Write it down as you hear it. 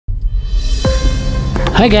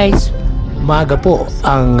Hi guys! Maaga po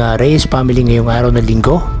ang Reyes family ngayong araw ng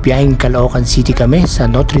linggo. Biyaheng Caloocan City kami sa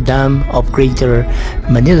Notre of Greater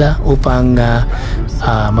Manila upang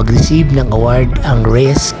mag-receive ng award ang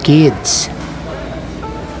Reyes Kids.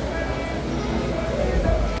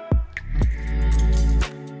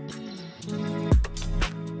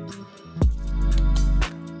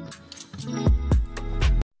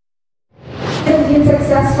 Been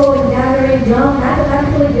successful in gathering young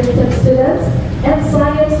mathematically gifted students and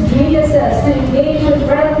science geniuses to engage in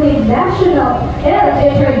friendly national and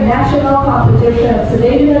international competitions. So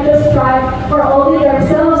they do not just strive for only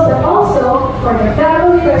themselves, but also for their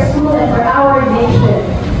family, their school, and for our nation.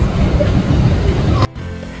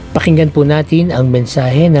 Pakinggan po natin ang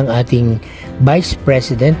mensahe ng ating Vice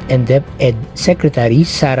President and DepEd Secretary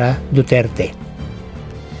Sara Duterte.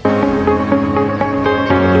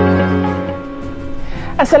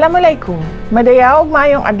 Assalamualaikum. Madayaw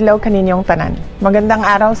mayong adlaw kaninyong tanan. Magandang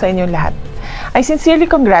araw sa inyong lahat. I sincerely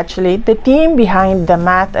congratulate the team behind the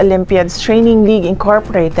Math Olympiads Training League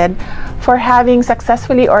Incorporated for having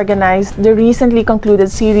successfully organized the recently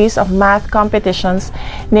concluded series of math competitions,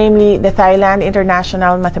 namely the Thailand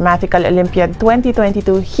International Mathematical Olympiad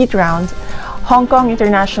 2022 Heat Round, Hong Kong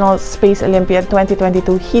International Space Olympiad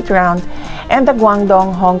 2022 Heat Round, and the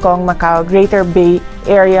Guangdong, Hong Kong, Macau Greater Bay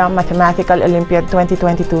Area Mathematical Olympiad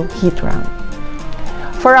 2022 Heat Round.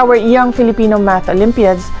 For our young Filipino Math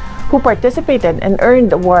Olympiads who participated and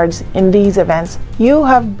earned awards in these events, you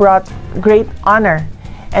have brought great honor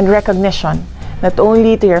and recognition not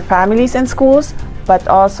only to your families and schools, but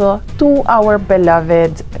also to our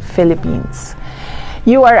beloved Philippines.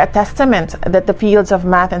 You are a testament that the fields of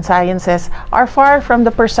math and sciences are far from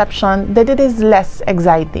the perception that it is less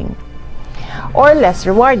exciting or less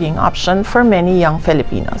rewarding option for many young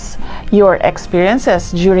Filipinos. Your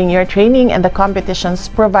experiences during your training and the competitions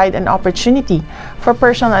provide an opportunity for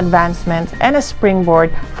personal advancement and a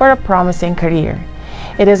springboard for a promising career.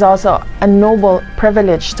 It is also a noble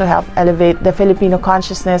privilege to help elevate the Filipino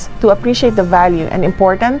consciousness to appreciate the value and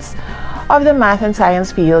importance of the math and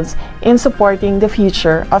science fields in supporting the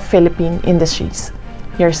future of Philippine industries.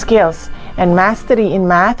 Your skills and mastery in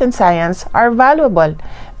math and science are valuable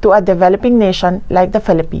to a developing nation like the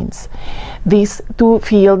Philippines. These two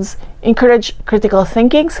fields encourage critical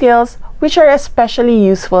thinking skills, which are especially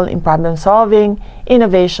useful in problem solving,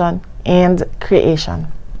 innovation, and creation.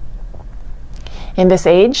 In this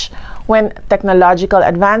age, when technological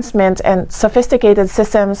advancement and sophisticated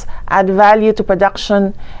systems add value to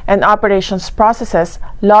production and operations processes,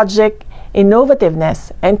 logic,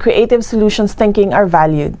 innovativeness, and creative solutions thinking are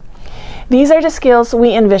valued. These are the skills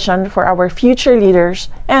we envision for our future leaders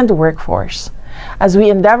and workforce. As we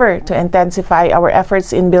endeavor to intensify our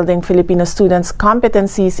efforts in building Filipino students'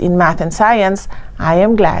 competencies in math and science, I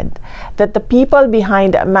am glad that the people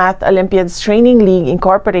behind Math Olympiads Training League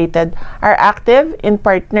Incorporated are active in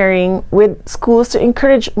partnering with schools to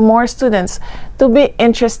encourage more students to be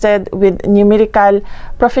interested with numerical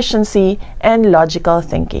proficiency and logical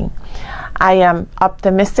thinking. I am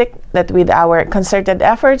optimistic that with our concerted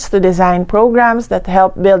efforts to design programs that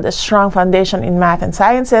help build a strong foundation in math and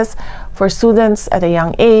sciences for students at a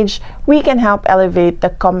young age, we can help elevate the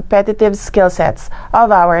competitive skill sets of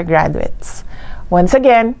our graduates. Once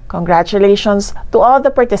again, congratulations to all the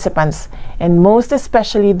participants and most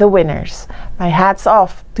especially the winners. My hats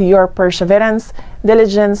off to your perseverance,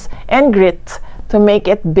 diligence, and grit to make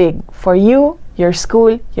it big for you, your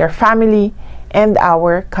school, your family, and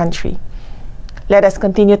our country. Let us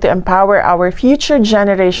continue to empower our future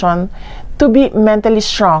generation to be mentally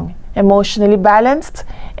strong, emotionally balanced,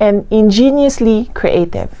 and ingeniously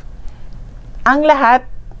creative. Ang lahat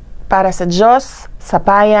para sa Diyos, sa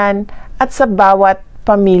bayan, at sa bawat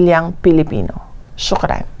pamilyang Pilipino.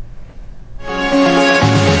 Shukran.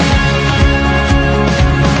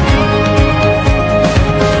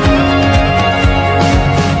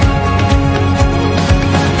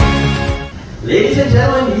 Ladies and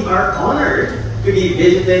gentlemen, we are honored to be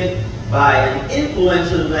visited by an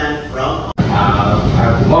influential man from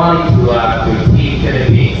good morning to Team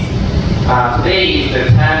Philippines. Today is the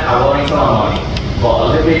 10th awarding ceremony for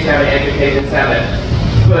Olympiad Charity Education Center.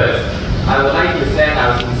 First, I would like to send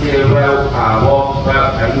our sincere warm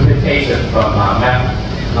invitation from Math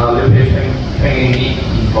Olympiad Training League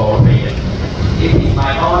Incorporated. It is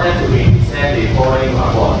my honor to represent the following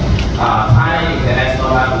award: Thailand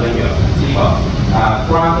International Math Olympiad,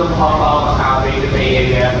 Guangdong, Hong Kong, Macau Greater Bay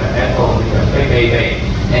Area Mathematical Olympiad,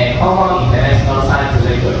 and Hong Kong International Science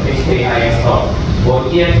Olympiad (HKISO) for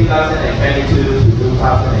year 2022 to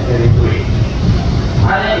 2023.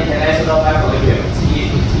 Thailand International Math Olympiad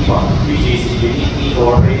 (TIFON), which is uniquely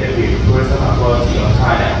cooperated with tourism authority of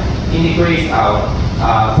Thailand. integrates our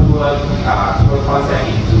tour concept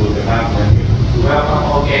into the map country to welcome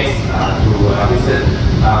all guests to visit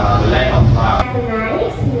the land of love.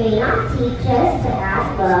 Mathematics may not teach us to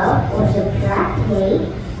add love or subtract weight,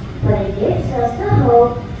 but it gives us the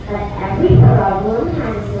hope that every problem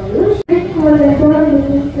has a solution.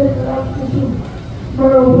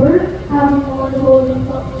 Moreover, having more holding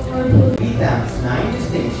B times 9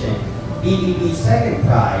 distinction, BBB second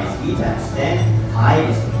prize, B times 10 high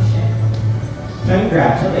distinction.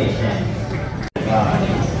 Congratulations.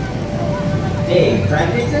 A.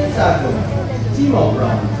 Francis and Sago, Timo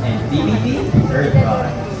bronze, and BBB third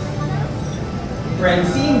prize.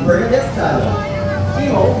 Francine Bernadette Salo,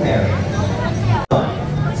 Timo merit.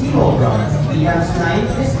 Timo bronze, B times 9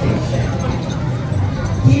 distinction.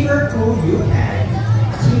 Kiefer Ku Yukan,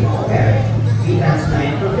 Timo merit, B times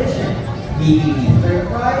 9 proficient, BBB third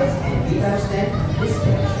prize, and B times 10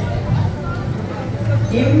 distinction.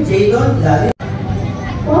 Kim Jadon Lalin.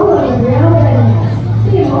 following Real Venas,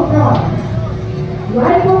 Timo bronze.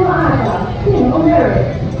 Rifle Maaga, Timo merit.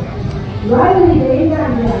 Riley Day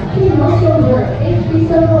Gambia, Timo silver, HP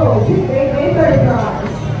Solo, Big Bay third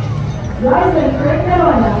prize. Ryzen Craig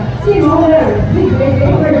Corona, Timo merit, Big Bay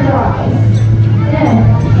third prize. And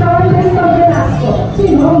Charles Velasco,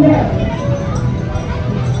 Timo merit.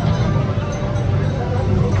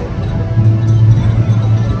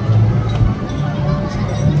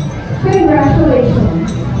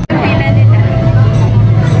 Congratulations.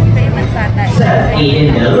 Seth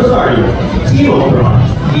Aiden Del Rosario, Timo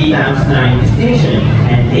bronze, B times 9 distinction,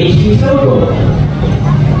 and HP Sogo.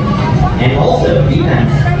 And also B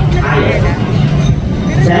times I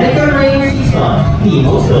distinction. Seneca Rain Season,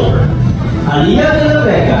 Timo silver. Alina de la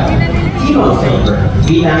Vega, Timo silver,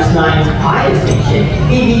 B times 9 high distinction,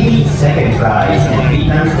 BBB second prize, and B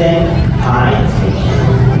times 10 high distinction.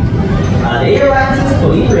 Alea Francis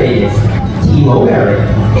Colleen Reyes, Timo merit,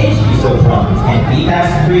 HP so bronze, and B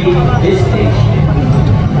times 3 distinction.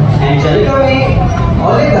 Angelica May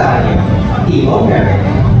Olegario, Timo merit.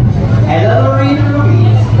 Ella Lorraine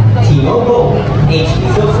Ruiz, Timo gold, HP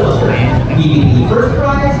so silver, BBB first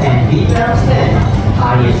prize, and B times 10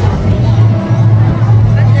 highest distinction.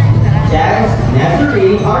 Jazz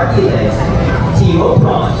Nazarene Arquiles, Timo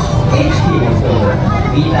bronze, HP silver,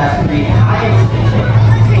 B times 3 highest distinction,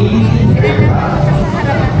 BBB third prize.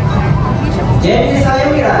 Jen Desaya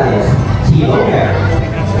Mirales, Timo merit.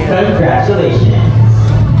 Congratulations.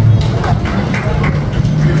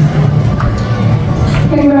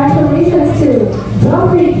 Congratulations to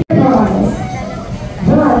Geoffrey Bronze,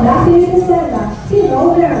 John Matthew Estela, Timo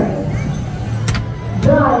merit.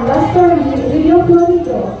 John Lester Rio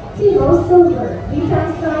Florido, Timo silver, B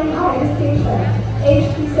times 9 high distinction,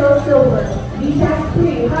 HP silver, B times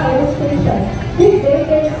 3 high distinction, Big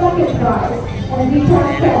Day second prize, and B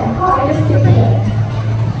times 10 high distinction.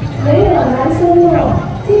 Leila Manson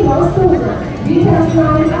Timo silver, B times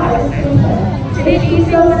 9 high distinction, HP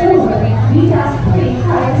silver, B times 3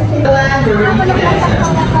 high distinction.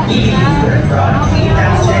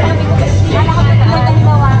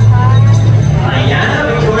 Ayana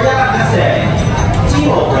Victoria Acase,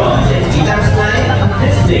 Timo bronze, and B times 9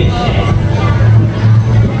 distinction.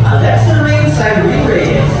 Alexa Rain Cyrene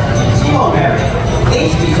Reyes, Timo merit,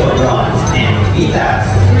 HP so bronze, and B times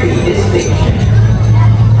 3 distinction.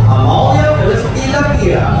 Amalia Felicity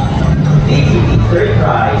Lapira, BBB third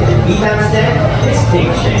prize, and B times 10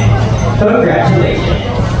 distinction. Congratulations.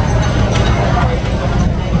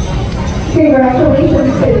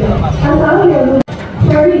 Congratulations to Antonio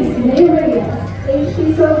Clarice May Reyes, HP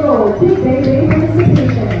Gold, Big Bay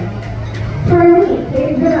participation. Charlie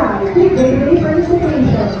Dave Garay, Big Bay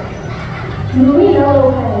participation. Luina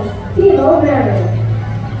Lopez, Timo merit.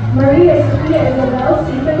 Maria Sofia Isabel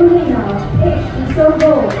Sita Colina, HP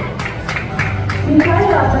Gold.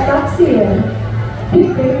 Michaela Pataxian, Big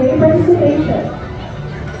Bay participation.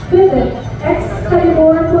 Visit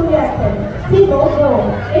Excalibur Proyecto, Timo Gold,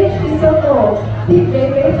 HP Gold, Big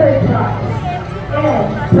Bay third prize. And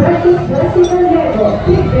Precious Blessing Diego,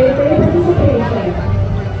 Big Bay participation.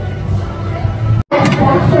 And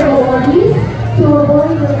Baxter awardees to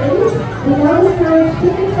avoid the race, we now discourage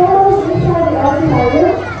taking photos inside the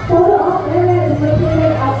auditorium. Photo op area is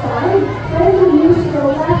located outside, ready to use the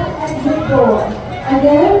left exit door.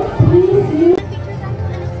 Again, please use.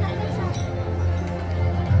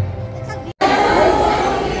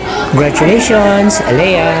 Congratulations,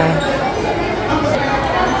 Alea.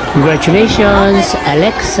 Congratulations,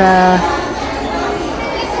 Alexa.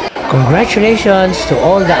 Congratulations to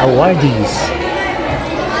all the awardees.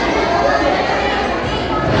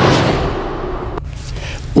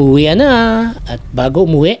 Uwi na, at bago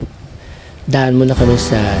umuwi, daan muna kami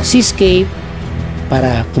sa seascape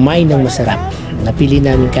para kumain ng masarap. Napili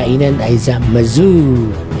namin kainan ay Zamazoo.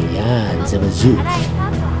 Ayan, Zamazoo.